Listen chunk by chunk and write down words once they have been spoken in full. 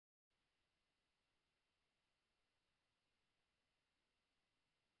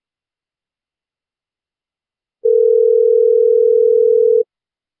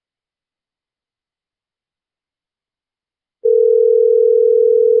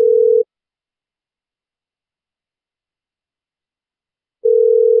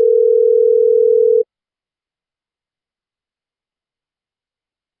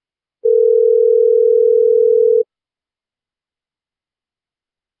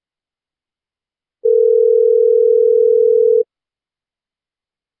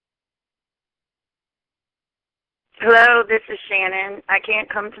Hello, this is Shannon. I can't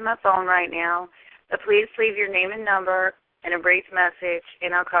come to my phone right now, but please leave your name and number and a brief message,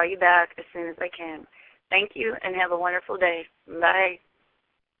 and I'll call you back as soon as I can. Thank you, and have a wonderful day. Bye.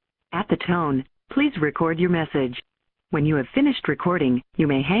 At the tone, please record your message. When you have finished recording, you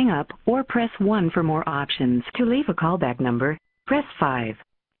may hang up or press 1 for more options. To leave a callback number, press 5.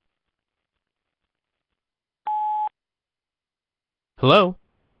 Hello?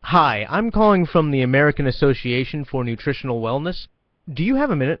 Hi, I'm calling from the American Association for Nutritional Wellness. Do you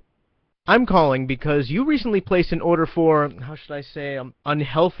have a minute? I'm calling because you recently placed an order for, how should I say,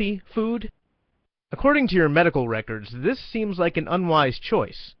 unhealthy food? According to your medical records, this seems like an unwise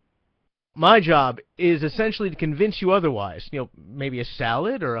choice. My job is essentially to convince you otherwise. Maybe a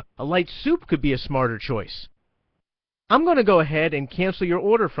salad or a light soup could be a smarter choice. I'm going to go ahead and cancel your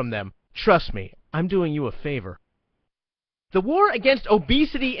order from them. Trust me, I'm doing you a favor. The war against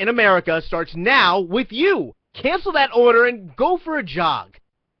obesity in America starts now with you. Cancel that order and go for a jog.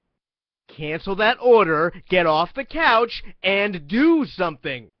 Cancel that order, get off the couch, and do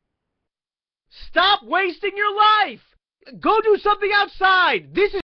something. Stop wasting your life! Go do something outside! This is